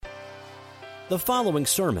The following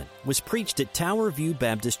sermon was preached at Tower View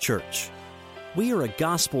Baptist Church. We are a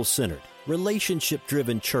gospel-centered,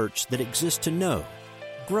 relationship-driven church that exists to know,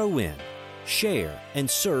 grow in, share, and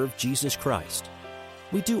serve Jesus Christ.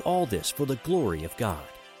 We do all this for the glory of God.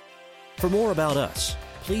 For more about us,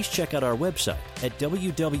 please check out our website at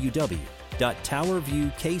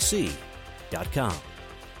www.towerviewkc.com.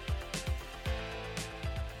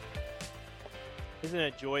 Isn't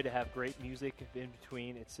it a joy to have great music in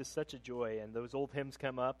between? It's just such a joy, and those old hymns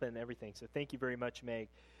come up and everything. So thank you very much, Meg.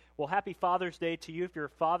 Well, happy Father's Day to you if you're a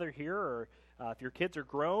father here, or if your kids are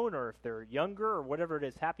grown, or if they're younger, or whatever it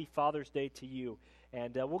is. Happy Father's Day to you.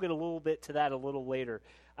 And we'll get a little bit to that a little later.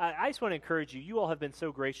 I just want to encourage you. You all have been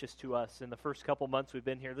so gracious to us in the first couple months we've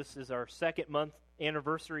been here. This is our second month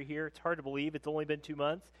anniversary here. It's hard to believe it's only been 2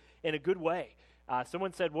 months, in a good way.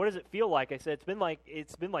 Someone said, "What does it feel like?" I said, "It's been like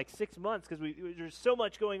 6 months because there's so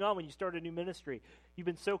much going on when you start a new ministry." You've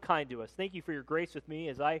been so kind to us. Thank you for your grace with me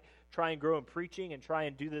as I try and grow in preaching and try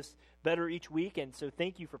and do this better each week. And so,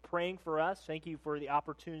 thank you for praying for us. Thank you for the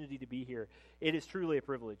opportunity to be here. It is truly a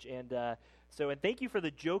privilege. And thank you for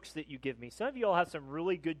the jokes that you give me. Some of you all have some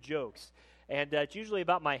really good jokes, and it's usually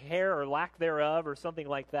about my hair or lack thereof or something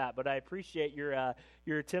like that. But I appreciate your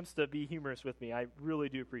attempts to be humorous with me. I really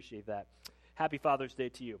do appreciate that. Happy Father's Day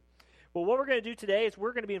to you. Well, what we're going to do today is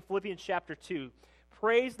we're going to be in Philippians chapter 2.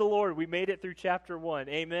 Praise the Lord, we made it through chapter 1.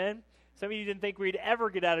 Amen? Some of you didn't think we'd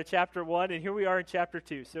ever get out of chapter 1, and here we are in chapter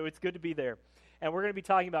 2, so it's good to be there. And we're going to be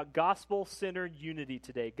talking about gospel-centered unity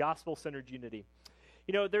today, gospel-centered unity.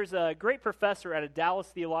 You know, there's a great professor at a Dallas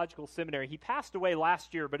Theological Seminary. He passed away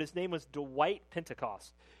last year, but his name was Dwight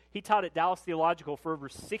Pentecost. He taught at Dallas Theological for over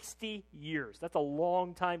 60 years. That's a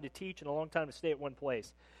long time to teach and a long time to stay at one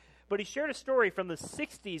place. But he shared a story from the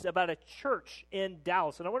 60s about a church in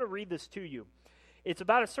Dallas, and I want to read this to you. It's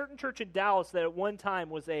about a certain church in Dallas that at one time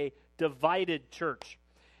was a divided church.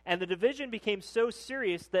 And the division became so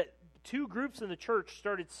serious that two groups in the church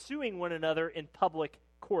started suing one another in public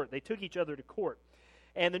court. They took each other to court.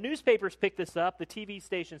 And the newspapers picked this up, the TV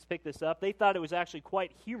stations picked this up. They thought it was actually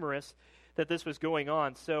quite humorous that this was going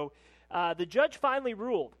on. So the judge finally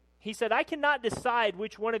ruled. He said, "I cannot decide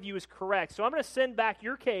which one of you is correct, so I'm going to send back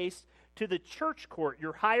your case to the church court,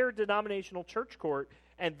 your higher denominational church court,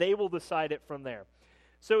 and they will decide it from there."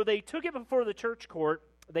 So they took it before the church court.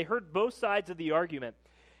 They heard both sides of the argument.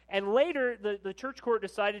 And later, the church court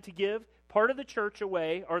decided to give part of the church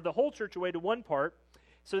away, or the whole church away to one part.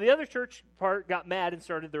 So the other church part got mad and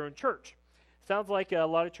started their own church. Sounds like a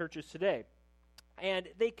lot of churches today. And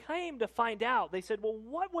they came to find out, they said, well,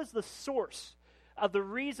 what was the source of the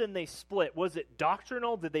reason they split? Was it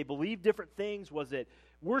doctrinal? Did they believe different things? Was it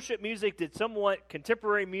worship music? Did somewhat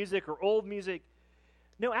contemporary music or old music?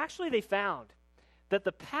 No, actually they found that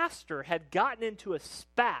the pastor had gotten into a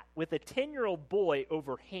spat with a 10-year-old boy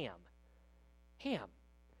over ham. Ham.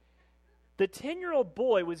 The 10-year-old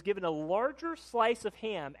boy was given a larger slice of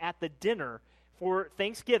ham at the dinner for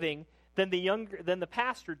Thanksgiving than the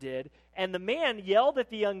pastor did, and the man yelled at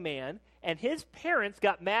the young man, and his parents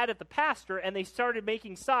got mad at the pastor, and they started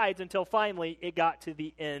making sides until finally it got to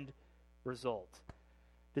the end result.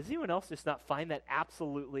 Does anyone else just not find that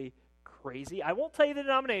absolutely crazy? I won't tell you the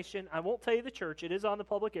denomination. I won't tell you the church. It is on the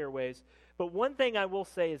public airways. But one thing I will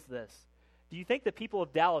say is this. Do you think the people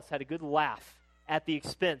of Dallas had a good laugh at the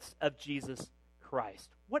expense of Jesus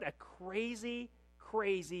Christ? What a crazy,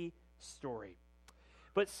 crazy story.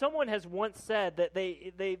 But someone has once said that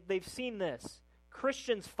they've seen this.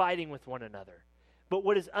 Christians fighting with one another. But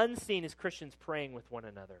what is unseen is Christians praying with one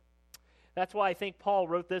another. That's why I think Paul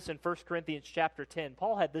wrote this in 1 Corinthians chapter 10.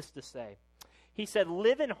 Paul had this to say. He said,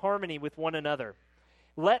 "Live in harmony with one another.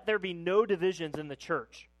 Let there be no divisions in the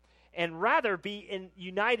church, and rather be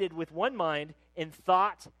united with one mind in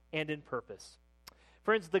thought and in purpose."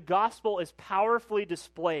 Friends, the gospel is powerfully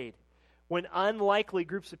displayed when unlikely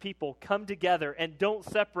groups of people come together and don't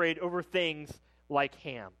separate over things like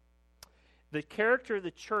ham. The character of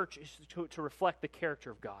the church is to reflect the character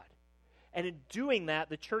of God. And in doing that,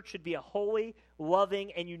 the church should be a holy,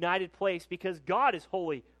 loving, and united place because God is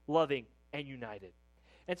holy, loving, and united.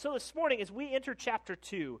 And so this morning, as we enter chapter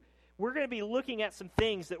 2, we're going to be looking at some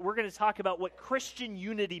things that we're going to talk about what Christian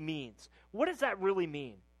unity means. What does that really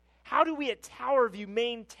mean? How do we at Tower View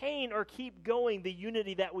maintain or keep going the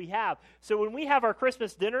unity that we have? So when we have our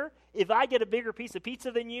Christmas dinner, if I get a bigger piece of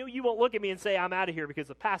pizza than you won't look at me and say, "I'm out of here because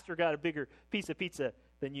the pastor got a bigger piece of pizza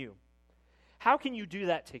than you." How can you do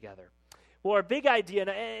that together? Well, our big idea,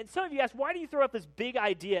 and some of you ask, why do you throw up this big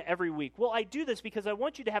idea every week? Well, I do this because I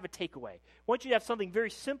want you to have a takeaway. I want you to have something very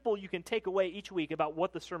simple you can take away each week about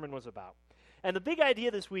what the sermon was about. And the big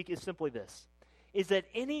idea this week is simply this. is that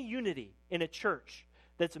any unity in a church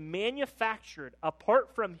that's manufactured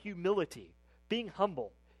apart from humility, being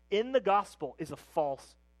humble, in the gospel is a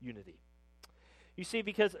false unity. You see,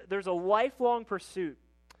 because there's a lifelong pursuit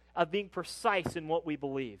of being precise in what we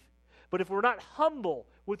believe. But if we're not humble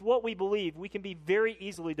with what we believe, we can be very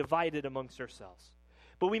easily divided amongst ourselves.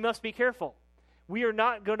 But we must be careful. We are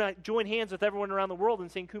not going to join hands with everyone around the world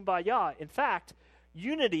and sing Kumbaya. In fact,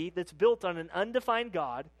 unity that's built on an undefined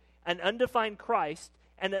God, an undefined Christ,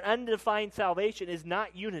 and an undefined salvation is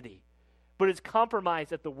not unity, but it's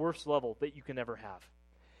compromise at the worst level that you can ever have.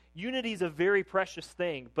 Unity is a very precious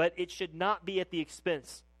thing, but it should not be at the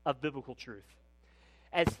expense of biblical truth.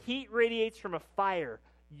 As heat radiates from a fire,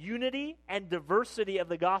 unity and diversity of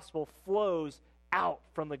the gospel flows out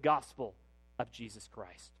from the gospel of Jesus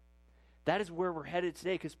Christ. That is where we're headed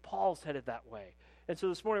today, because Paul's headed that way. And so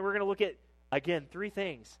this morning we're going to look at, again, 3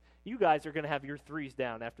 things. You guys are going to have your 3s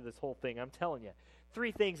down after this whole thing, I'm telling you.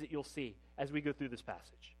 3 things that you'll see as we go through this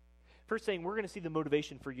passage. First thing, we're going to see the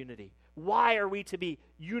motivation for unity. Why are we to be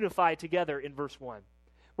unified together in verse 1?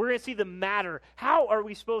 We're going to see the matter. How are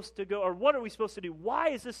we supposed to go, or what are we supposed to do? Why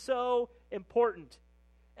is this so important?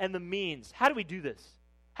 And the means. How do we do this?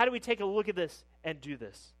 How do we take a look at this and do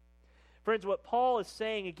this? Friends, what Paul is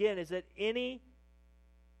saying again is that any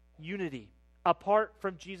unity apart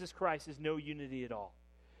from Jesus Christ is no unity at all.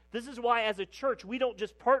 This is why as a church we don't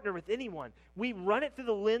just partner with anyone. We run it through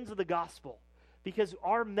the lens of the gospel because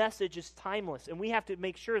our message is timeless, and we have to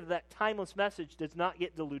make sure that that timeless message does not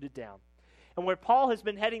get diluted down. And where Paul has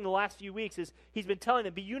been heading the last few weeks is he's been telling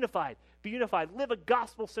them, be unified, live a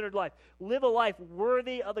gospel-centered life, live a life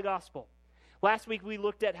worthy of the gospel. Last week we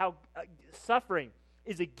looked at how suffering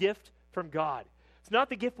is a gift from God. It's not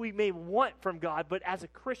the gift we may want from God, but as a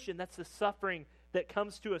Christian, that's the suffering that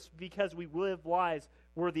comes to us because we live lives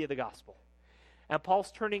worthy of the gospel. And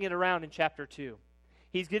Paul's turning it around in chapter 2.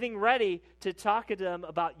 He's getting ready to talk to them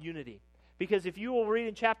about unity. Because if you will read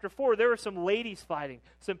in chapter 4, there were some ladies fighting.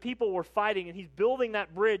 Some people were fighting, and he's building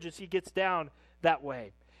that bridge as he gets down that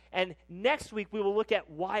way. And next week, we will look at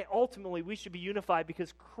why ultimately we should be unified,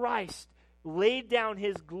 because Christ laid down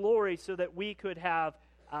his glory so that we could have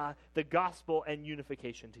the gospel and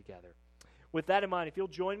unification together. With that in mind, if you'll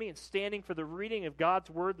join me in standing for the reading of God's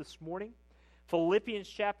word this morning, Philippians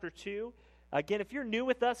chapter 2. Again, if you're new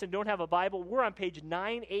with us and don't have a Bible, we're on page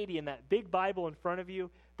 980 in that big Bible in front of you.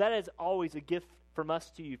 That is always a gift from us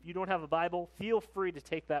to you. If you don't have a Bible, feel free to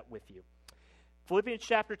take that with you. Philippians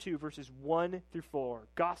chapter 2, verses 1 through 4,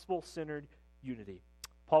 gospel-centered unity.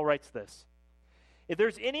 Paul writes this: If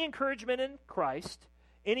there's any encouragement in Christ,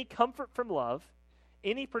 any comfort from love,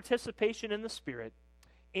 any participation in the Spirit,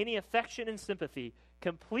 any affection and sympathy,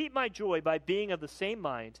 complete my joy by being of the same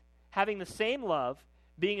mind, having the same love,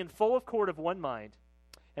 being in full accord of one mind.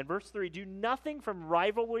 And verse 3, do nothing from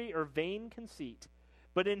rivalry or vain conceit,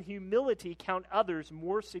 but in humility count others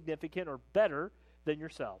more significant or better than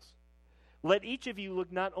yourselves. Let each of you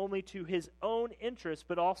look not only to his own interest,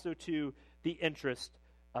 but also to the interest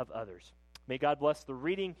of others. May God bless the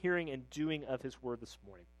reading, hearing, and doing of his word this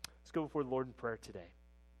morning. Let's go before the Lord in prayer today.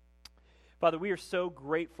 Father, we are so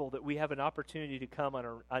grateful that we have an opportunity to come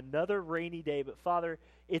on another rainy day. But Father,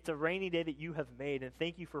 it's a rainy day that you have made, and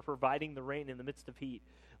thank you for providing the rain in the midst of heat.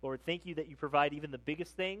 Lord, thank you that you provide even the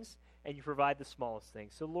biggest things, and you provide the smallest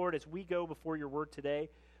things. So Lord, as we go before your word today,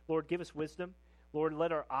 Lord, give us wisdom. Lord,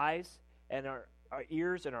 let our eyes and our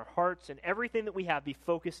ears and our hearts and everything that we have be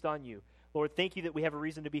focused on you. Lord, thank you that we have a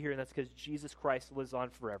reason to be here, and that's because Jesus Christ lives on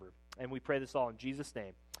forever. And we pray this all in Jesus'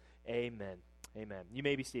 name. Amen. Amen. You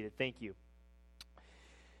may be seated. Thank you.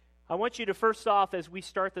 I want you to, first off, as we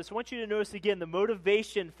start this, I want you to notice again the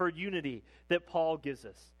motivation for unity that Paul gives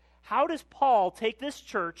us. How does Paul take this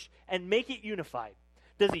church and make it unified?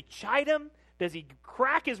 Does he chide them? Does he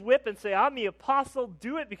crack his whip and say, I'm the apostle,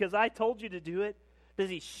 do it because I told you to do it? Does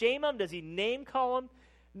he shame them? Does he name call them?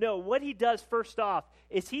 No, what he does first off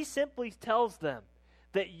is he simply tells them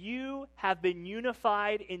that you have been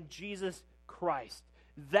unified in Jesus Christ.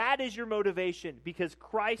 That is your motivation, because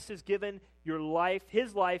Christ has given your life,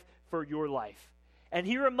 his life, for your life. And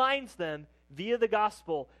he reminds them via the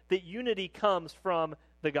gospel that unity comes from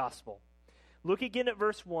the gospel. Look again at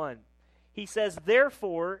verse 1. He says,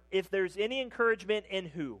 therefore, if there's any encouragement in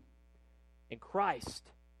who? In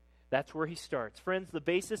Christ. That's where he starts. Friends, the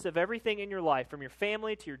basis of everything in your life, from your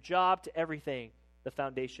family to your job to everything, the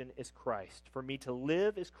foundation is Christ. For me to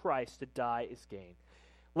live is Christ, to die is gain.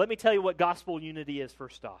 Let me tell you what gospel unity is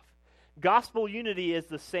first off. Gospel unity is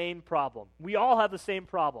the same problem. We all have the same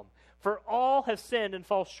problem. For all have sinned and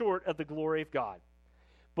fall short of the glory of God.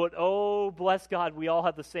 But oh, bless God, we all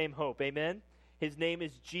have the same hope. Amen? His name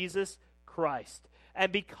is Jesus Christ.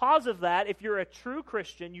 And because of that, if you're a true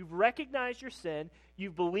Christian, you've recognized your sin,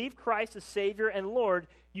 you've believed Christ as Savior and Lord,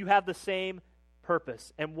 you have the same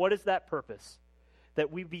purpose. And what is that purpose?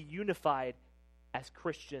 That we be unified as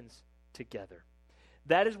Christians together.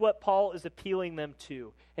 That is what Paul is appealing them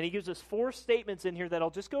to. And he gives us 4 statements in here that I'll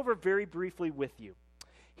just go over very briefly with you.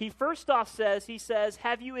 He first off says,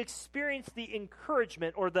 have you experienced the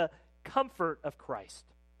encouragement or the comfort of Christ?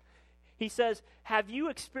 He says, have you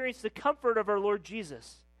experienced the comfort of our Lord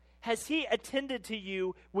Jesus? Has he attended to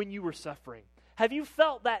you when you were suffering? Have you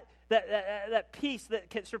felt that peace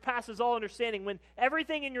that surpasses all understanding when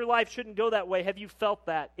everything in your life shouldn't go that way? Have you felt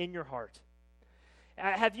that in your heart?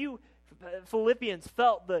 Have you, Philippians,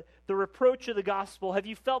 felt the reproach of the gospel? Have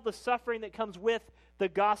you felt the suffering that comes with the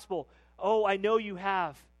gospel? Oh, I know you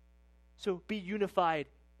have. So be unified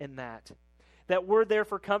in that. That word there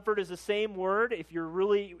for comfort is the same word, if you're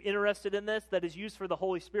really interested in this, that is used for the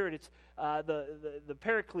Holy Spirit. It's the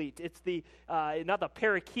paraclete. It's the not the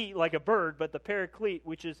parakeet like a bird, but the paraclete,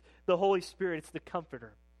 which is the Holy Spirit. It's the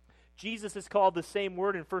comforter. Jesus is called the same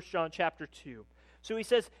word in 1 John chapter 2. So he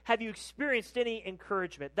says, have you experienced any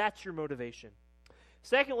encouragement? That's your motivation.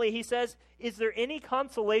 Secondly, he says, is there any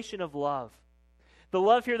consolation of love? The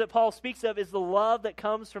love here that Paul speaks of is the love that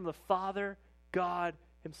comes from the Father, God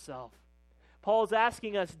himself. Paul is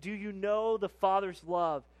asking us, do you know the Father's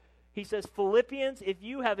love? He says, Philippians, if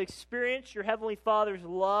you have experienced your Heavenly Father's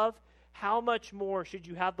love, how much more should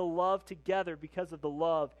you have the love together because of the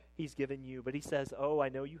love he's given you? But he says, oh, I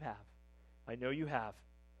know you have. I know you have.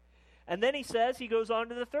 And then he goes on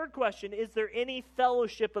to the third question, is there any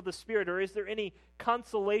fellowship of the Spirit, or is there any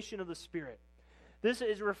consolation of the Spirit? This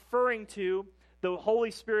is referring to the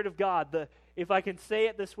Holy Spirit of God, if I can say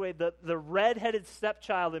it this way, the red-headed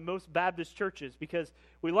stepchild in most Baptist churches, because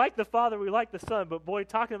we like the Father, we like the Son, but boy,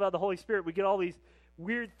 talking about the Holy Spirit, we get all these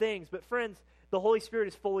weird things. But friends, the Holy Spirit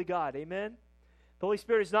is fully God, amen? The Holy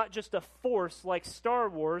Spirit is not just a force like Star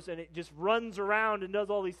Wars, and it just runs around and does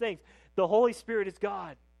all these things. The Holy Spirit is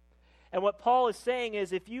God. And what Paul is saying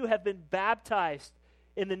is, if you have been baptized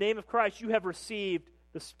in the name of Christ, you have received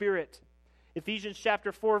the Spirit. Ephesians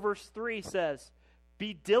chapter 4, verse 3 says,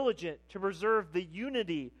 be diligent to preserve the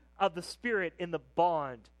unity of the Spirit in the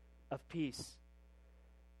bond of peace.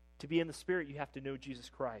 To be in the Spirit, you have to know Jesus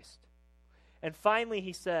Christ. And finally,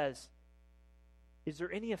 he says, is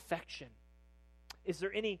there any affection? Is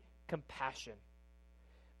there any compassion?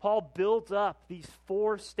 Paul builds up these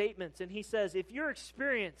 4 statements, and he says, if your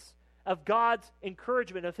experience of God's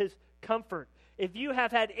encouragement, of his comfort, if you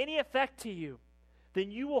have had any effect to you, then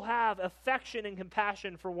you will have affection and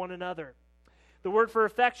compassion for one another. The word for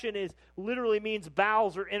affection literally means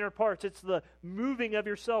bowels or inner parts. It's the moving of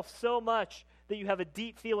yourself so much that you have a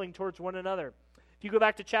deep feeling towards one another. If you go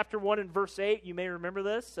back to chapter 1 and verse 8, you may remember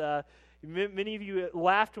this. Many of you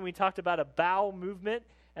laughed when we talked about a bowel movement,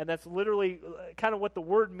 and that's literally kind of what the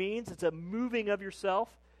word means. It's a moving of yourself.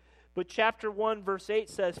 But chapter 1, verse 8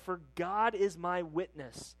 says, for God is my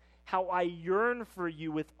witness, how I yearn for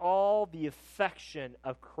you with all the affection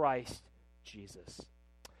of Christ Jesus.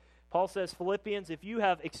 Paul says, Philippians, if you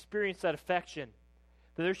have experienced that affection,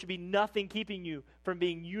 then there should be nothing keeping you from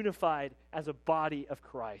being unified as a body of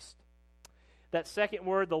Christ. That second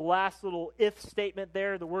word, the last little if statement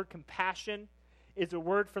there, the word compassion, is a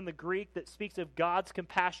word from the Greek that speaks of God's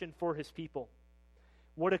compassion for his people.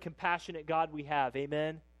 What a compassionate God we have,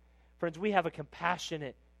 amen? Friends, we have a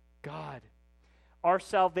compassionate God. Our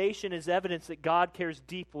salvation is evidence that God cares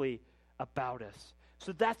deeply about us.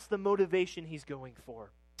 So that's the motivation he's going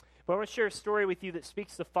for. But I want to share a story with you that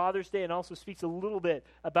speaks to Father's Day and also speaks a little bit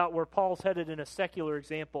about where Paul's headed in a secular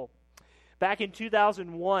example. Back in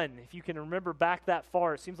 2001, if you can remember back that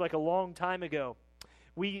far, it seems like a long time ago,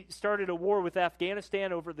 we started a war with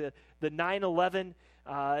Afghanistan over the 9/11,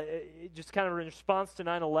 just kind of in response to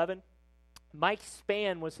 9/11. Mike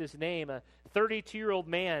Spann was his name. A 32-year-old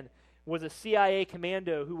man was a CIA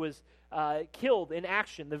commando who was killed in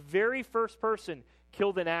action, the very first person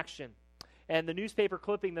killed in action. And the newspaper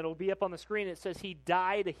clipping that will be up on the screen, it says he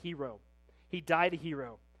died a hero. He died a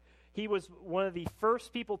hero. He was one of the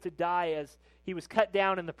first people to die as he was cut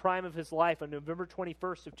down in the prime of his life on November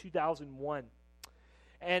 21st of 2001.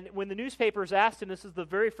 And when the newspapers asked him, this is the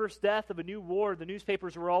very first death of a new war, the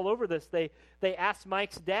newspapers were all over this. They asked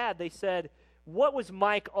Mike's dad, they said, what was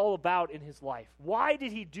Mike all about in his life? Why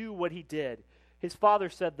did he do what he did? His father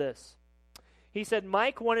said this. He said,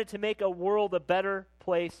 Mike wanted to make a world a better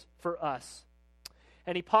place for us.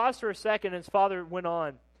 And he paused for a second, and his father went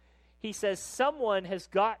on. He says, someone has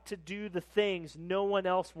got to do the things no one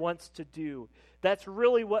else wants to do. That's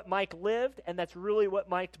really what Mike lived, and that's really what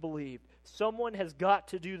Mike believed. Someone has got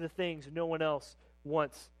to do the things no one else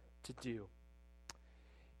wants to do.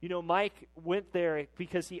 You know, Mike went there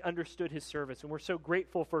because he understood his service, and we're so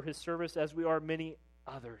grateful for his service, as we are many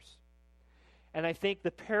others. And I think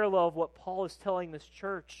the parallel of what Paul is telling this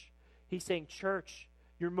church, he's saying, church,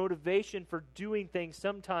 your motivation for doing things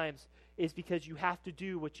sometimes is because you have to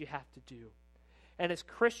do what you have to do. And as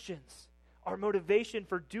Christians, our motivation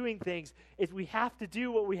for doing things is we have to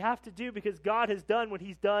do what we have to do because God has done what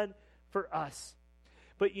he's done for us.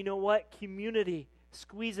 But you know what? Community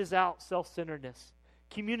squeezes out self-centeredness.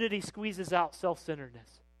 Community squeezes out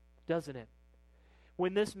self-centeredness, doesn't it?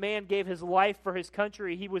 When this man gave his life for his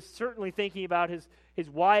country, he was certainly thinking about his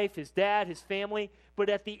wife, his dad, his family, but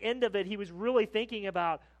at the end of it, he was really thinking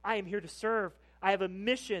about, I am here to serve. I have a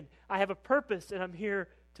mission. I have a purpose, and I'm here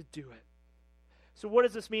to do it. So what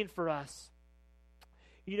does this mean for us?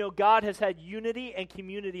 You know, God has had unity and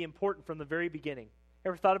community important from the very beginning.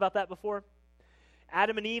 Ever thought about that before?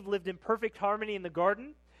 Adam and Eve lived in perfect harmony in the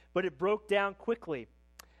garden, but it broke down quickly.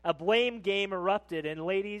 A blame game erupted, and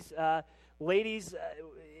ladies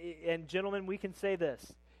and gentlemen, we can say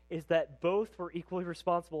this, is that both were equally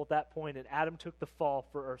responsible at that point, and Adam took the fall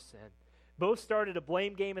for our sin. Both started a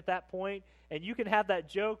blame game at that point, and you can have that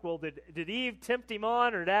joke, well, did Eve tempt him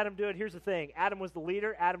on, or did Adam do it? Here's the thing. Adam was the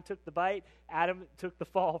leader. Adam took the bite. Adam took the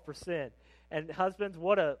fall for sin. And husbands,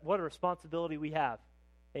 what a responsibility we have.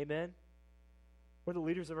 Amen? We're the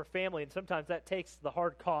leaders of our family, and sometimes that takes the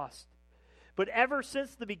hard cost. But ever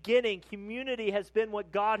since the beginning, community has been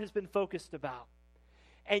what God has been focused about.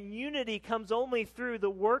 And unity comes only through the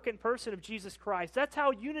work and person of Jesus Christ. That's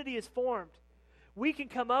how unity is formed. We can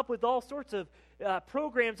come up with all sorts of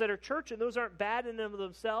programs at our church, and those aren't bad in and of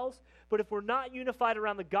themselves. But if we're not unified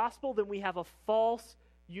around the gospel, then we have a false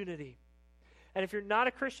unity. And if you're not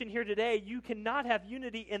a Christian here today, you cannot have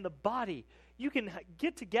unity in the body. You can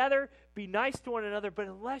get together, be nice to one another, but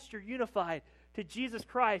unless you're unified to Jesus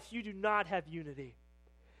Christ, you do not have unity.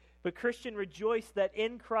 But Christian, rejoice that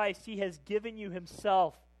in Christ he has given you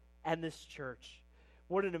himself and this church.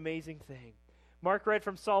 What an amazing thing. Mark read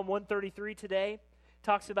from Psalm 133 today,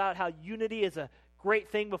 talks about how unity is a great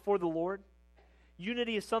thing before the Lord.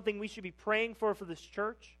 Unity is something we should be praying for this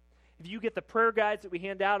church. If you get the prayer guides that we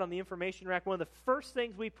hand out on the information rack, one of the first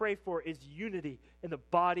things we pray for is unity in the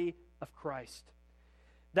body of Christ.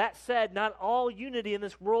 That said, not all unity in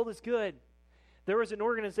this world is good. There was an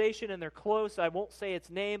organization, and they're close. I won't say its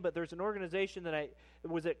name, but there's an organization that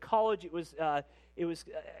was at college. It was. I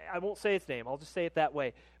won't say its name. I'll just say it that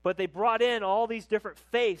way. But they brought in all these different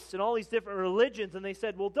faiths and all these different religions, and they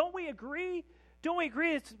said, "Well, don't we agree? Don't we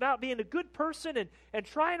agree? It's about being a good person and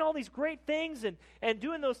trying all these great things and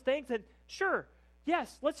doing those things. And sure,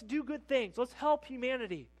 yes, let's do good things. Let's help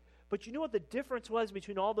humanity. But you know what the difference was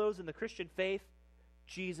between all those in the Christian faith?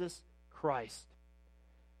 Jesus Christ."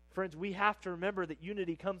 Friends, we have to remember that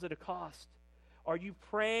unity comes at a cost. Are you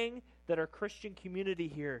praying that our Christian community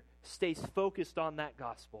here stays focused on that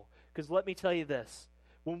gospel? Because let me tell you this,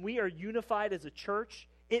 when we are unified as a church,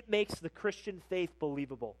 it makes the Christian faith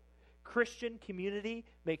believable. Christian community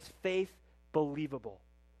makes faith believable.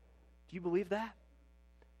 Do you believe that?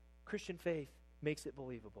 Christian faith makes it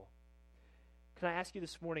believable. Can I ask you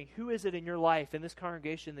this morning, who is it in your life, in this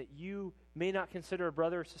congregation, that you may not consider a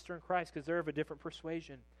brother or sister in Christ because they're of a different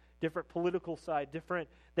persuasion, different political side,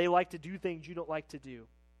 they like to do things you don't like to do?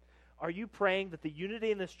 Are you praying that the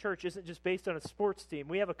unity in this church isn't just based on a sports team?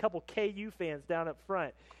 We have a couple KU fans down up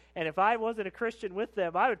front. And if I wasn't a Christian with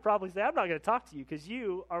them, I would probably say, I'm not going to talk to you because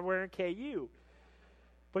you are wearing KU.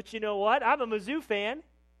 But you know what? I'm a Mizzou fan.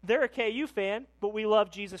 They're a KU fan, but we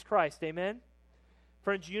love Jesus Christ. Amen?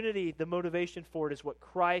 Friends, unity, the motivation for it is what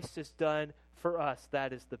Christ has done for us.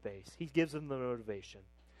 That is the base. He gives them the motivation.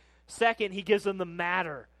 Second, he gives them the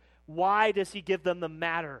matter. Why does he give them the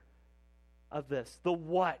matter of this? The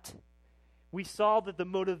what? We saw that the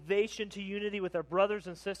motivation to unity with our brothers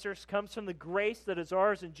and sisters comes from the grace that is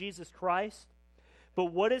ours in Jesus Christ. But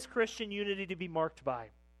what is Christian unity to be marked by?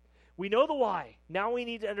 We know the why. Now we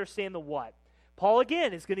need to understand the what. Paul,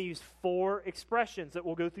 again, is going to use 4 expressions that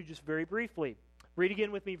we'll go through just very briefly. Read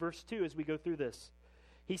again with me verse 2 as we go through this.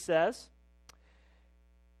 He says,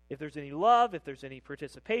 if there's any love, if there's any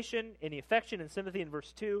participation, any affection and sympathy in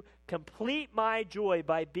verse 2, complete my joy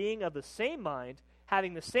by being of the same mind,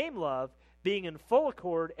 having the same love, being in full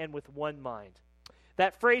accord and with one mind.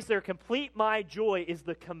 That phrase there, complete my joy, is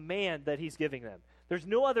the command that he's giving them. There's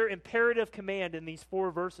no other imperative command in these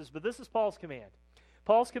 4 verses, but this is Paul's command.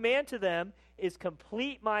 Paul's command to them is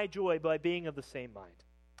complete my joy by being of the same mind.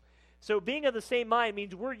 So being of the same mind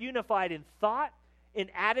means we're unified in thought, in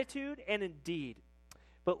attitude, and in deed.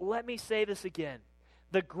 But let me say this again.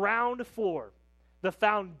 The ground floor, The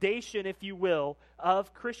foundation, if you will,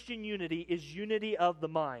 of Christian unity is unity of the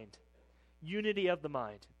mind. Unity of the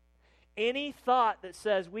mind. Any thought that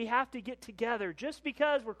says we have to get together just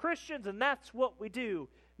because we're Christians and that's what we do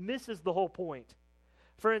misses the whole point.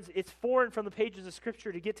 Friends, it's foreign from the pages of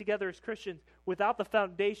Scripture to get together as Christians without the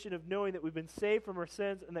foundation of knowing that we've been saved from our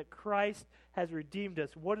sins and that Christ has redeemed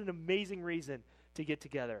us. What an amazing reason to get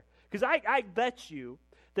together. Because I bet you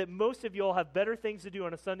that most of you all have better things to do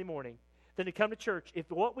on a Sunday morning than to come to church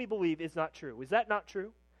if what we believe is not true. Is that not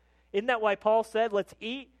true? Isn't that why Paul said, let's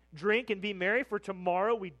eat, drink, and be merry, for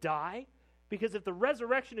tomorrow we die? Because if the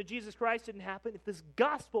resurrection of Jesus Christ didn't happen, if this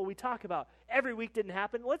gospel we talk about every week didn't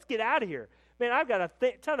happen, let's get out of here. Man, I've got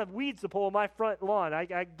a ton of weeds to pull on my front lawn.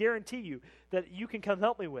 I guarantee you that you can come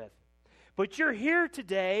help me with. But you're here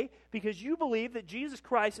today because you believe that Jesus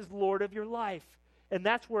Christ is Lord of your life. And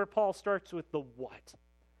that's where Paul starts with the what.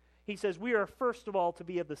 He says, we are first of all to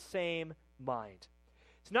be of the same mind.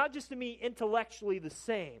 It's not just to be intellectually the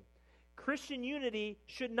same. Christian unity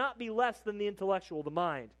should not be less than the intellectual, the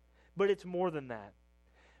mind. But it's more than that.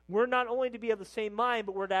 We're not only to be of the same mind,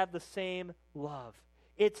 but we're to have the same love.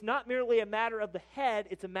 It's not merely a matter of the head,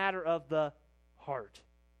 it's a matter of the heart.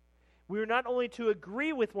 We are not only to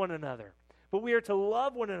agree with one another, but we are to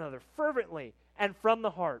love one another fervently and from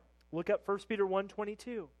the heart. Look up 1 Peter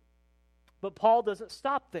 1:22. But Paul doesn't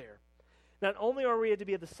stop there. Not only are we to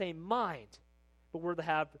be of the same mind, but we're to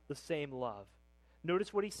have the same love.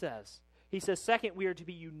 Notice what he says. He says, second, we are to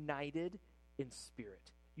be united in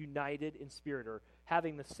spirit. United in spirit, or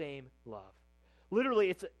having the same love. Literally,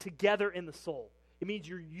 it's together in the soul. It means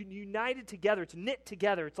you're united together. It's knit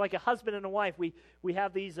together. It's like a husband and a wife. We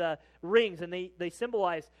have these rings, and they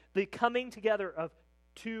symbolize the coming together of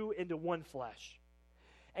two into one flesh.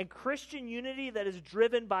 And Christian unity that is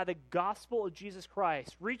driven by the gospel of Jesus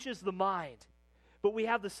Christ reaches the mind, but we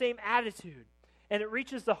have the same attitude. And it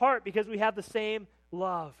reaches the heart because we have the same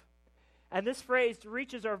love. And this phrase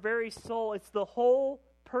reaches our very soul. It's the whole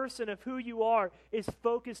person of who you are is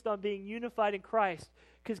focused on being unified in Christ.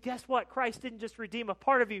 Because guess what? Christ didn't just redeem a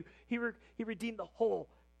part of you. He redeemed the whole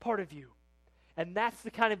part of you. And that's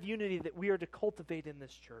the kind of unity that we are to cultivate in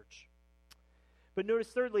this church. But notice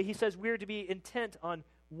thirdly, he says we are to be intent on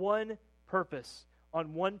one purpose,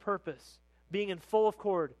 being in full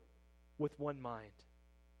accord with one mind.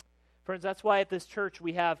 Friends, that's why at this church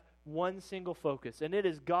we have one single focus, and it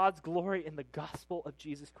is God's glory in the gospel of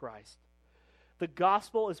Jesus Christ. The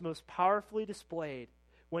gospel is most powerfully displayed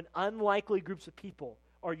when unlikely groups of people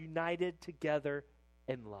are united together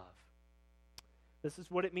in love. This is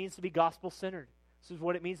what it means to be gospel-centered. This is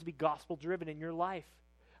what it means to be gospel-driven in your life.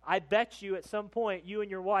 I bet you at some point you and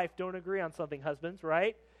your wife don't agree on something, husbands,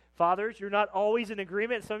 right? Fathers, you're not always in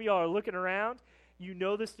agreement. Some of y'all are looking around. You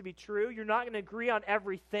know this to be true. You're not going to agree on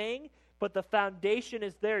everything, but the foundation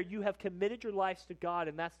is there. You have committed your lives to God,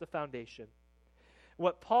 and that's the foundation.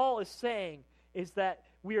 What Paul is saying is that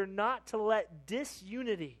we are not to let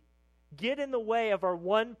disunity get in the way of our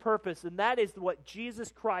one purpose, and that is what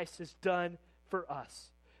Jesus Christ has done for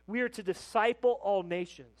us. We are to disciple all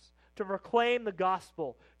nations, to proclaim the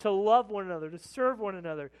gospel, to love one another, to serve one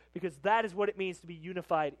another, because that is what it means to be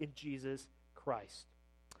unified in Jesus Christ.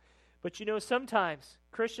 But you know, sometimes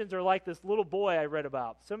Christians are like this little boy I read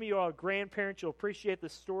about. Some of you are grandparents, you'll appreciate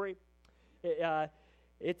this story.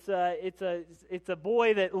 It's a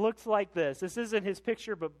boy that looks like this. This isn't his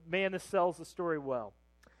picture, but man, this sells the story well.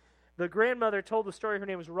 The grandmother told the story. Her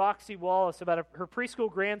name was Roxy Wallace. About her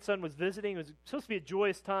preschool grandson was visiting. It was supposed to be a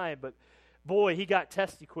joyous time, but boy, he got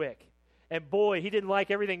testy quick. And boy, he didn't like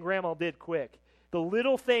everything Grandma did quick. The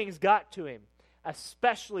little things got to him,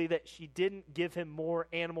 especially that she didn't give him more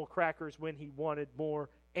animal crackers when he wanted more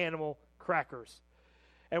animal crackers.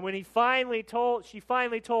 And when she finally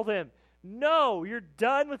told him, no, you're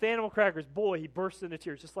done with animal crackers. Boy, he burst into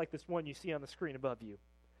tears, just like this one you see on the screen above you.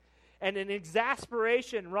 And in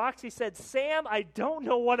exasperation, Roxy said, Sam, I don't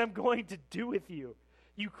know what I'm going to do with you.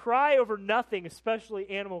 You cry over nothing, especially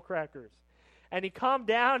animal crackers. And he calmed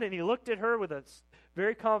down and he looked at her with a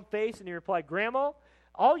very calm face and he replied, Grandma,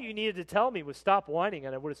 all you needed to tell me was stop whining,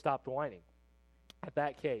 and I would have stopped whining at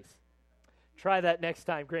that case. Try that next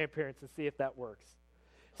time, grandparents, and see if that works.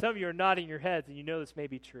 Some of you are nodding your heads, and you know this may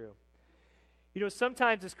be true. You know,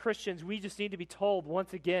 sometimes as Christians, we just need to be told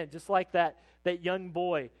once again, just like that young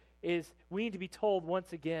boy, we need to be told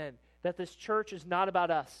once again that this church is not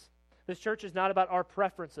about us. This church is not about our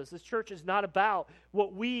preferences. This church is not about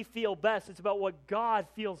what we feel best. It's about what God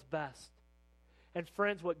feels best. And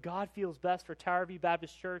friends, what God feels best for Tower View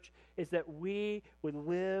Baptist Church is that we would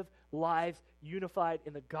live lives unified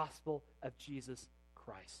in the gospel of Jesus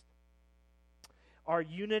Christ. our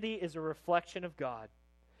unity is a reflection of God.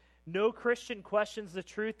 No Christian questions the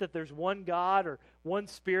truth that there's one God or one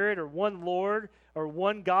Spirit or one Lord or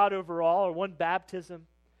one God over all or one baptism.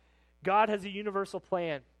 God has a universal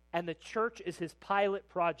plan, and the church is his pilot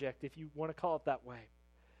project, if you want to call it that way.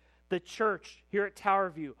 The church here at Tower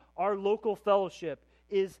View, our local fellowship,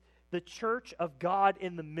 is the church of God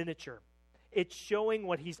in the miniature. It's showing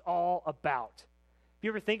what he's all about.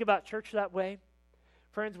 You ever think about church that way?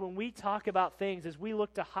 Friends, when we talk about things, as we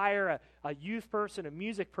look to hire a youth person, a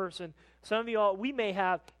music person, some of y'all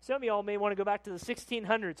may want to go back to the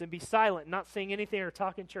 1600s and be silent, not saying anything or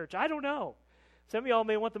talk in church. I don't know. Some of y'all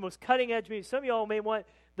may want the most cutting-edge music. Some of y'all may want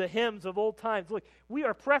the hymns of old times. Look, we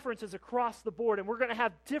are preferences across the board, and we're going to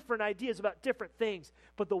have different ideas about different things.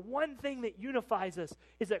 But the one thing that unifies us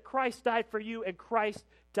is that Christ died for you and Christ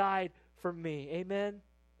died for me. Amen?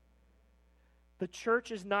 The church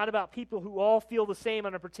is not about people who all feel the same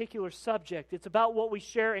on a particular subject. It's about what we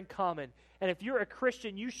share in common. And if you're a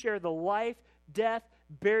Christian, you share the life, death,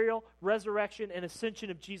 burial, resurrection, and ascension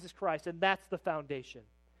of Jesus Christ, and that's the foundation.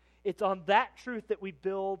 It's on that truth that we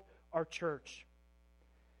build our church.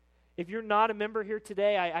 If you're not a member here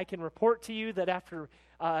today, I can report to you that after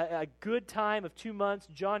a good time of 2 months,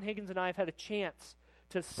 John Higgins and I have had a chance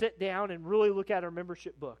to sit down and really look at our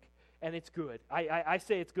membership book. And it's good. I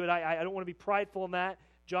say it's good. I don't want to be prideful in that.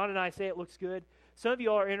 John and I say it looks good. Some of you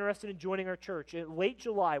all are interested in joining our church. In late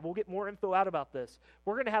July, we'll get more info out about this.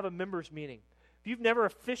 We're going to have a members meeting. If you've never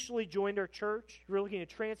officially joined our church, you're looking to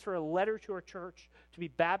transfer a letter to our church to be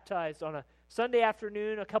baptized on a Sunday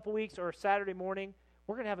afternoon, a couple weeks, or a Saturday morning,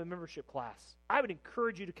 we're going to have a membership class. I would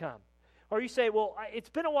encourage you to come. Or you say, well, it's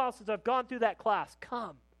been a while since I've gone through that class.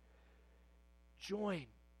 Come. Join.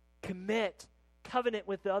 Commit. Covenant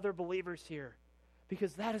with the other believers here,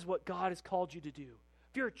 because that is what God has called you to do.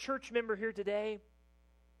 If you're a church member here today,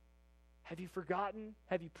 have you forgotten?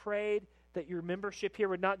 Have you prayed that your membership here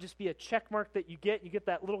would not just be a check mark that you get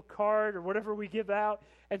that little card or whatever we give out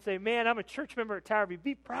and say, man, I'm a church member at Tower View.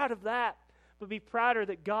 Be proud of that, but be prouder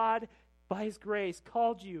that God, by his grace,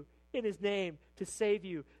 called you in his name to save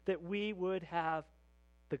you, that we would have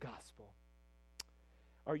the gospel.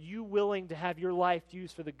 Are you willing to have your life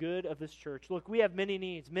used for the good of this church? Look, we have many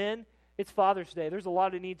needs. Men, it's Father's Day. There's a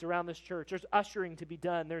lot of needs around this church. There's ushering to be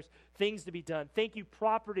done. There's things to be done. Thank you,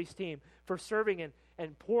 properties team, for serving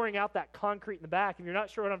and pouring out that concrete in the back. If you're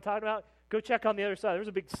not sure what I'm talking about, go check on the other side. There's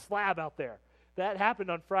a big slab out there. That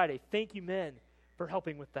happened on Friday. Thank you, men, for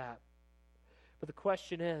helping with that. But the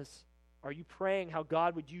question is, are you praying how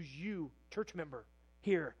God would use you, church member,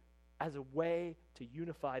 here as a way to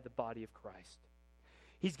unify the body of Christ?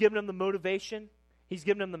 He's given them the motivation. He's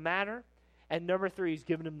given them the manner. And number 3, he's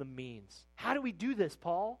given them the means. How do we do this,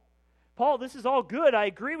 Paul? Paul, this is all good. I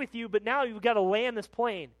agree with you, but now you've got to land this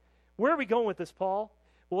plane. Where are we going with this, Paul?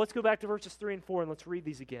 Well, let's go back to verses 3 and 4, and let's read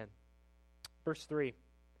these again. Verse 3.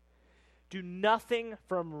 Do nothing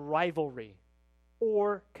from rivalry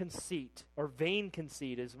or conceit, or vain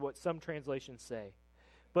conceit is what some translations say,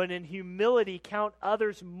 but in humility count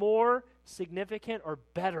others more significant or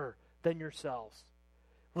better than yourselves.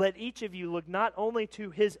 Let each of you look not only to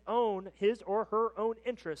his or her own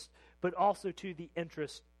interest, but also to the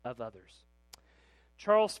interest of others.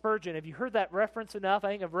 Charles Spurgeon, have you heard that reference enough? I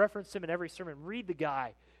think I've referenced him in every sermon. Read the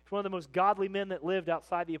guy. He's one of the most godly men that lived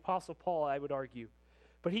outside the Apostle Paul, I would argue.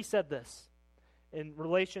 But he said this in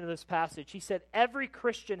relation to this passage. He said, every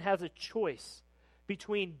Christian has a choice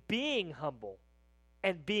between being humble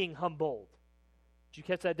and being humbled. Did you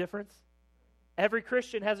catch that difference? Every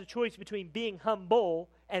Christian has a choice between being humble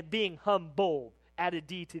and being humbled. Add a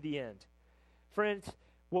D to the end. Friends,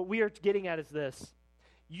 what we are getting at is this.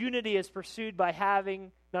 Unity is pursued by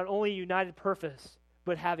having not only a united purpose,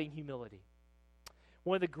 but having humility.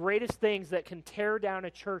 One of the greatest things that can tear down a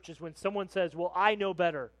church is when someone says, well, I know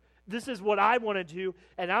better. This is what I want to do,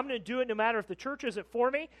 and I'm going to do it no matter if the church isn't for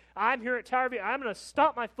me. I'm here at Tower View. I'm going to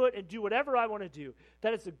stomp my foot and do whatever I want to do.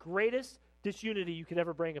 That is the greatest disunity you could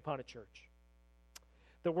ever bring upon a church.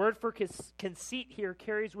 The word for conceit here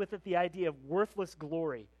carries with it the idea of worthless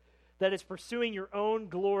glory. That is pursuing your own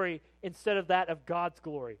glory instead of that of God's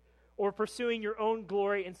glory. Or pursuing your own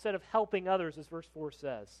glory instead of helping others, as verse 4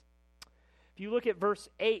 says. If you look at verse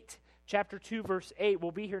 8, chapter 2, verse 8,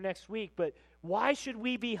 we'll be here next week, but why should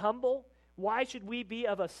we be humble? Why should we be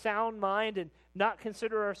of a sound mind and not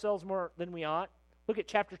consider ourselves more than we ought? Look at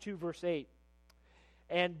chapter 2, verse 8.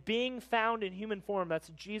 And being found in human form, that's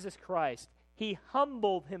Jesus Christ, he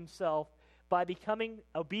humbled himself by becoming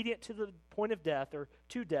obedient to the point of death, or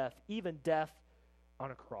to death, even death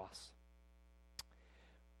on a cross.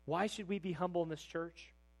 Why should we be humble in this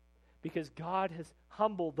church? because God has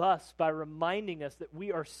humbled us by reminding us that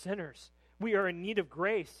we are sinners. We are in need of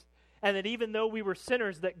grace. And that even though we were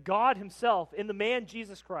sinners, that God himself, in the man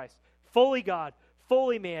Jesus Christ, fully God,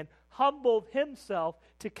 fully man, humbled himself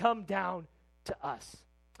to come down to us.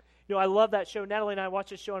 You know, I love that show. Natalie and I watched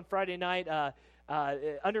this show on Friday night,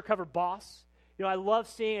 Undercover Boss. You know, I love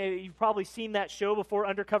seeing, you've probably seen that show before,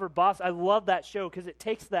 Undercover Boss. I love that show because it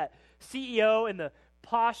takes that CEO in the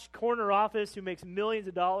posh corner office who makes millions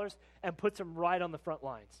of dollars and puts him right on the front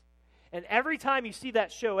lines. And every time you see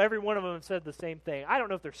that show, every one of them said the same thing. I don't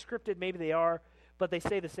know if they're scripted, maybe they are, but they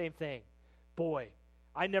say the same thing. Boy,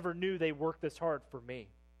 I never knew they worked this hard for me.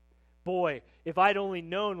 Boy, if I'd only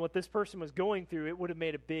known what this person was going through, it would have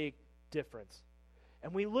made a big difference.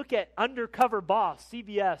 And we look at Undercover Boss,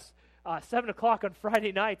 CBS, 7 o'clock on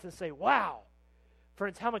Friday nights and say, wow.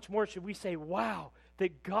 Friends, how much more should we say, wow,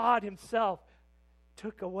 that God himself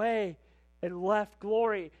took away and left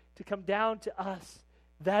glory to come down to us.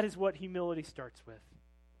 That is what humility starts with.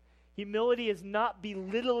 Humility is not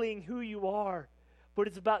belittling who you are, but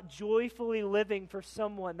it's about joyfully living for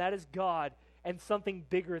someone, that is God, and something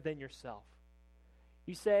bigger than yourself.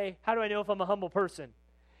 You say, how do I know if I'm a humble person?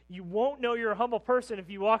 You won't know you're a humble person if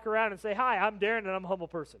you walk around and say, hi, I'm Darren and I'm a humble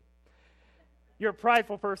person. You're a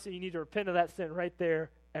prideful person, you need to repent of that sin right there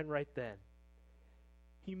and right then.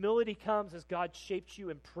 Humility comes as God shapes you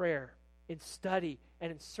in prayer, in study,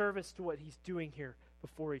 and in service to what he's doing here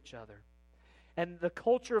before each other. And the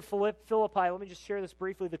culture of Philippi, let me just share this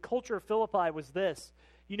briefly. The culture of Philippi was this.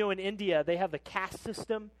 You know, in India, they have the caste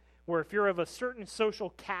system, where if you're of a certain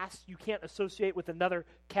social caste, you can't associate with another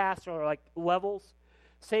caste or like levels.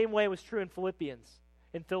 Same way was true in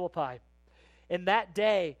Philippi. In that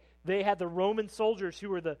day, they had the Roman soldiers who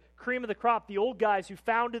were the cream of the crop, the old guys who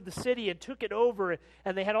founded the city and took it over,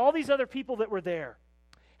 and they had all these other people that were there.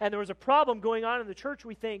 And there was a problem going on in the church,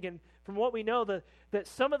 we think, and from what we know, that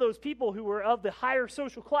some of those people who were of the higher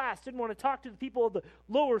social class didn't want to talk to the people of the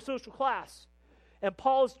lower social class. And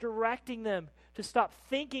Paul is directing them to stop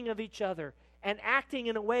thinking of each other and acting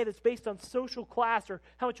in a way that's based on social class or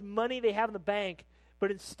how much money they have in the bank,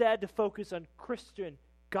 but instead to focus on Christian,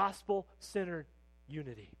 gospel-centered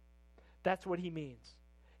unity. That's what he means.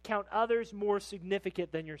 Count others more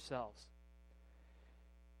significant than yourselves.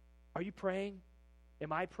 Are you praying?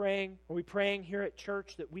 Am I praying? Are we praying here at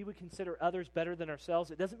church that we would consider others better than ourselves?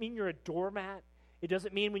 It doesn't mean you're a doormat. It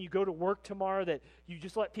doesn't mean when you go to work tomorrow that you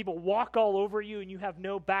just let people walk all over you and you have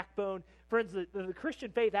no backbone. Friends, the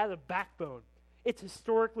Christian faith has a backbone. It's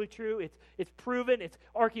historically true. It's proven. It's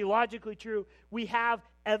archaeologically true. We have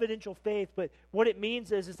evidential faith, but what it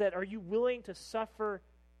means is that are you willing to suffer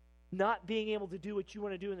not being able to do what you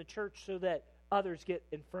want to do in the church so that others get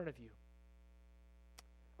in front of you?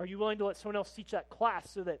 Are you willing to let someone else teach that class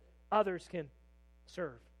so that others can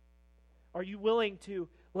serve? Are you willing to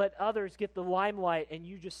let others get the limelight and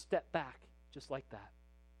you just step back just like that?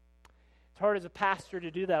 It's hard as a pastor to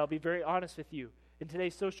do that. I'll be very honest with you. In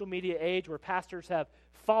today's social media age where pastors have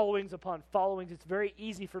followings upon followings, it's very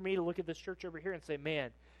easy for me to look at this church over here and say,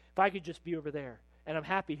 man, if I could just be over there, and I'm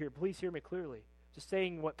happy here, please hear me clearly. Just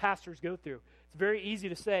saying what pastors go through. It's very easy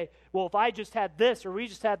to say, well, if I just had this or we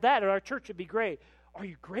just had that, our church would be great. Are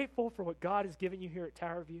you grateful for what God has given you here at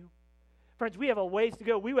Tower View? Friends, we have a ways to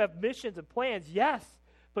go. We have missions and plans, yes,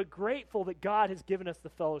 but grateful that God has given us the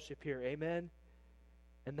fellowship here. Amen?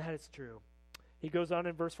 And that is true. He goes on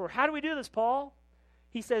in verse 4. How do we do this, Paul?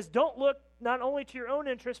 He says, don't look not only to your own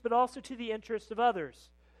interests, but also to the interests of others.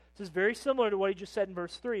 This is very similar to what he just said in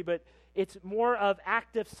verse 3, but it's more of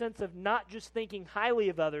active sense of not just thinking highly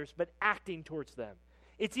of others, but acting towards them.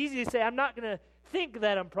 It's easy to say, I'm not going to think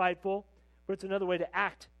that I'm prideful, but it's another way to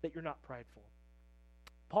act that you're not prideful.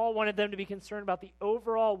 Paul wanted them to be concerned about the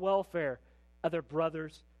overall welfare of their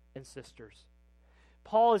brothers and sisters.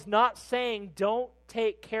 Paul is not saying don't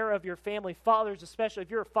take care of your family, fathers especially. If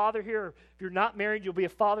you're a father here, or if you're not married, you'll be a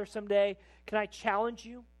father someday. Can I challenge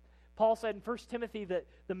you? Paul said in 1 Timothy that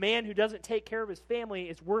the man who doesn't take care of his family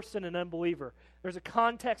is worse than an unbeliever. There's a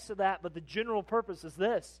context to that, but the general purpose is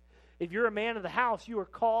this. If you're a man of the house, you are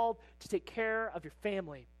called to take care of your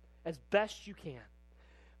family as best you can.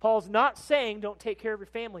 Paul's not saying don't take care of your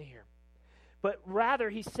family here, but rather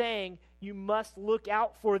he's saying you must look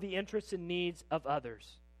out for the interests and needs of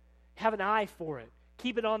others. Have an eye for it.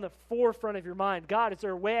 Keep it on the forefront of your mind. God, is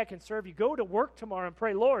there a way I can serve you? Go to work tomorrow and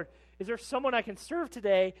pray, Lord, is there someone I can serve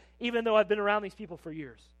today even though I've been around these people for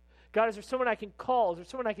years? God, is there someone I can call? Is there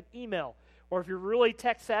someone I can email? Or if you're really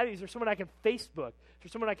tech savvy, is there someone I can Facebook? Is there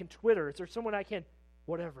someone I can Twitter? Is there someone I can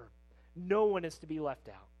whatever? No one is to be left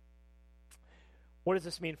out. What does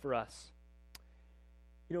this mean for us?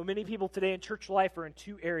 Many people today in church life are in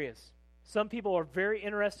two areas. Some people are very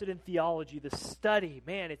interested in theology, the study.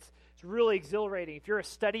 Man, it's really exhilarating. If you're a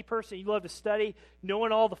study person, you love to study,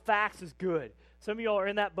 knowing all the facts is good. Some of y'all are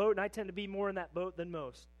in that boat, and I tend to be more in that boat than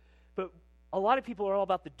most. But a lot of people are all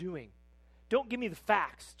about the doing. Don't give me the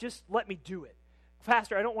facts. Just let me do it.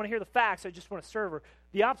 Pastor, I don't want to hear the facts. I just want to serve. Or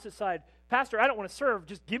the opposite side, Pastor, I don't want to serve.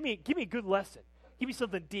 Just give me a good lesson. Give me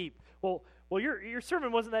something deep. Well, your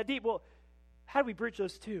sermon wasn't that deep. Well, how do we bridge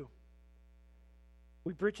those two?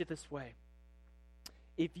 We bridge it this way.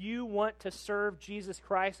 If you want to serve Jesus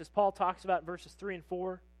Christ, as Paul talks about in verses 3 and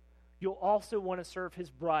 4, you'll also want to serve his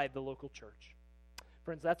bride, the local church.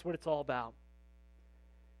 Friends, that's what it's all about.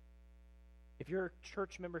 If you're a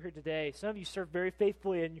church member here today, some of you serve very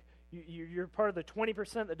faithfully, and you're part of the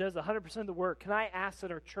 20% that does 100% of the work. Can I ask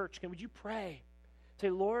that our church, would you pray?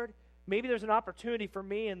 Say, Lord, maybe there's an opportunity for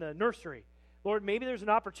me in the nursery. Lord, maybe there's an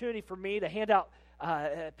opportunity for me to hand out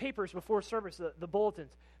papers before service, the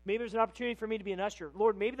bulletins. Maybe there's an opportunity for me to be an usher.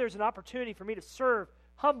 Lord, maybe there's an opportunity for me to serve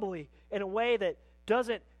humbly in a way that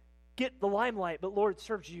doesn't get the limelight, but Lord,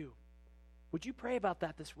 serves you. Would you pray about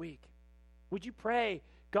that this week? Would you pray,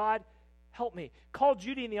 God, help me? Call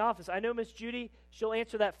Judy in the office. I know Miss Judy, she'll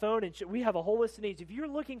answer that phone, and we have a whole list of needs. If you're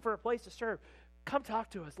looking for a place to serve, come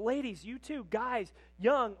talk to us. Ladies, you too, guys,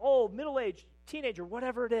 young, old, middle-aged, teenager,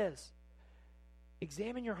 whatever it is.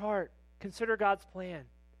 Examine your heart. Consider God's plan.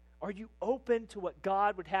 Are you open to what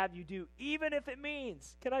God would have you do, even if it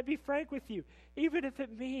means, can I be frank with you, even if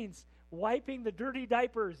it means wiping the dirty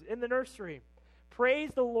diapers in the nursery?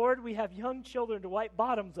 Praise the Lord, we have young children to wipe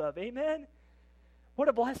bottoms of. Amen? What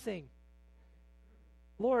a blessing.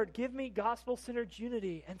 Lord, give me gospel-centered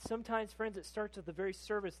unity. And sometimes, friends, it starts with the very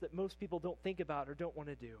service that most people don't think about or don't want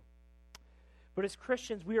to do. But as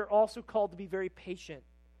Christians, we are also called to be very patient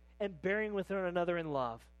and bearing with one another in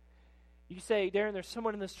love. You say, Darren, there's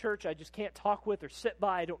someone in this church I just can't talk with or sit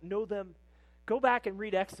by. I don't know them. Go back and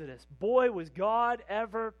read Exodus. Boy, was God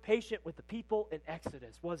ever patient with the people in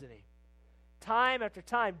Exodus, wasn't he? Time after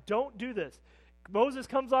time, don't do this. Moses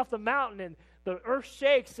comes off the mountain and the earth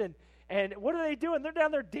shakes and what are they doing? They're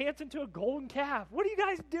down there dancing to a golden calf. What are you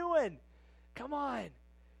guys doing? Come on.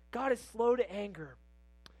 God is slow to anger.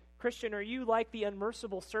 Christian, are you like the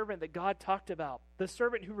unmerciful servant that God talked about? The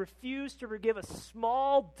servant who refused to forgive a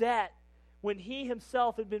small debt when he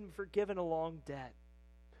himself had been forgiven a long debt.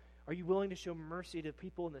 Are you willing to show mercy to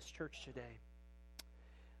people in this church today?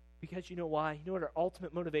 Because you know why? You know what our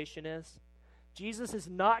ultimate motivation is? Jesus is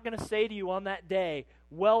not going to say to you on that day,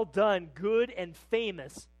 well done, good and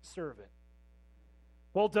famous servant.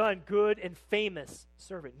 Well done, good and famous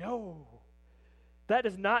servant. No. That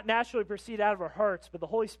does not naturally proceed out of our hearts, but the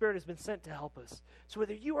Holy Spirit has been sent to help us. So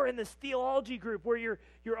whether you are in this theology group where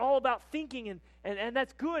you're all about thinking and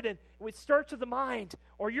that's good and it starts with the mind,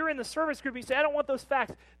 or you're in the service group and you say, I don't want those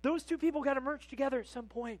facts. Those two people got to merge together at some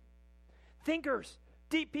point. Thinkers,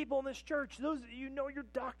 deep people in this church, those that you know your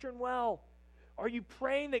doctrine well. Are you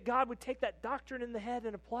praying that God would take that doctrine in the head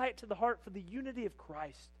and apply it to the heart for the unity of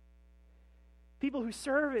Christ? People who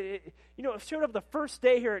serve, showed up the first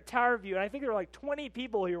day here at Tower View, and I think there were like 20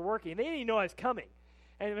 people here working. They didn't even know I was coming.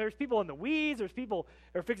 And there's people in the weeds. There's people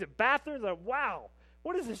who are fixing bathrooms. Like, wow,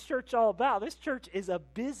 what is this church all about? This church is a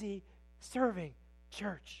busy serving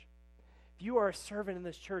church. If you are a servant in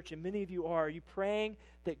this church, and many of you are you praying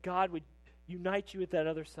that God would unite you at that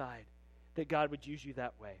other side, that God would use you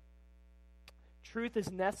that way? Truth is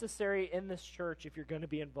necessary in this church if you're going to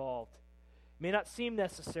be involved. It may not seem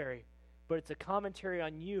necessary, but it's a commentary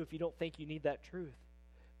on you if you don't think you need that truth.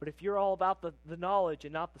 But if you're all about the knowledge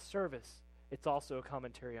and not the service, it's also a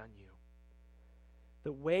commentary on you.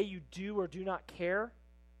 The way you do or do not care,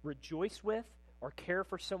 rejoice with, or care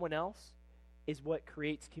for someone else is what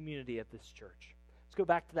creates community at this church. Let's go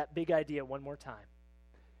back to that big idea one more time.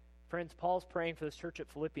 Friends, Paul's praying for this church at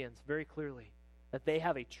Philippians very clearly that they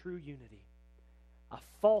have a true unity. A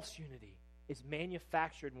false unity is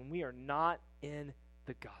manufactured when we are not in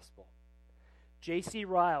the gospel. J.C.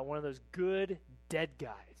 Ryle, one of those good dead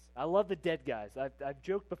guys. I love the dead guys. I've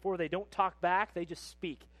joked before, they don't talk back, they just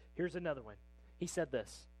speak. Here's another one. He said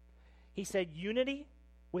this. He said, unity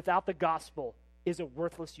without the gospel is a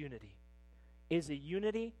worthless unity. It is a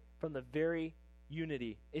unity from the very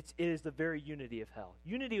unity. It is the very unity of hell.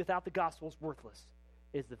 Unity without the gospel is worthless.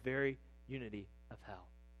 It is the very unity of hell.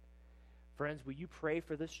 Friends, will you pray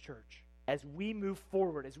for this church as we move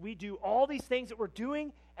forward, as we do all these things that we're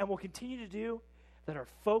doing and will continue to do, that our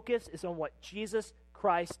focus is on what Jesus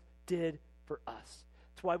Christ did for us.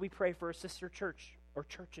 That's why we pray for a sister church or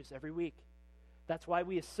churches every week. That's why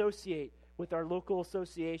we associate with our local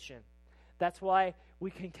association. That's why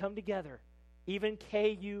we can come together even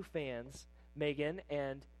KU fans, Megan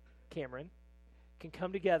and Cameron, can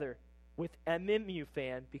come together with MMU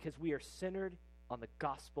fan because we are centered on the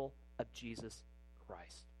gospel of Jesus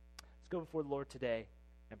Christ. Let's go before the Lord today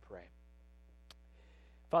and pray.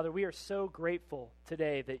 Father, we are so grateful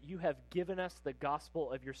today that you have given us the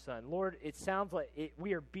gospel of your Son. Lord, it sounds like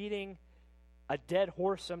we are beating a dead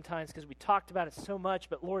horse sometimes because we talked about it so much,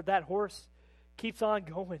 but Lord, that horse keeps on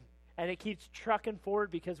going and it keeps trucking forward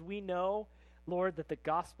because we know, Lord, that the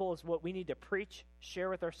gospel is what we need to preach, share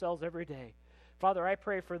with ourselves every day. Father, I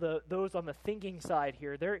pray for those on the thinking side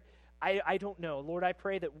here. I don't know. Lord, I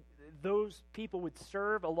pray that those people would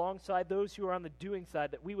serve alongside those who are on the doing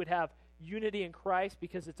side, that we would have unity in Christ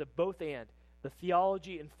because it's a both and. The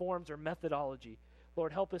theology informs our methodology.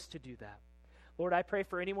 Lord, help us to do that. Lord, I pray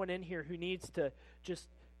for anyone in here who needs to just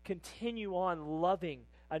continue on loving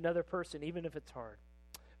another person, even if it's hard.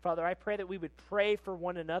 Father, I pray that we would pray for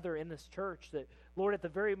one another in this church, that, Lord, at the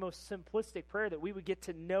very most simplistic prayer, that we would get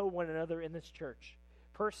to know one another in this church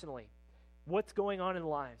personally, what's going on in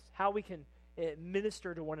lives, how we can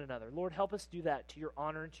minister to one another. Lord, help us do that to your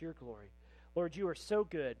honor and to your glory. Lord, you are so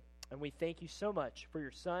good, and we thank you so much for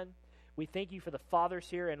your Son. We thank you for the fathers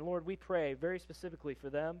here, and Lord, we pray very specifically for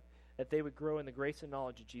them that they would grow in the grace and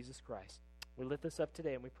knowledge of Jesus Christ. We lift this up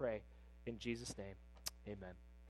today, and we pray in Jesus' name. Amen.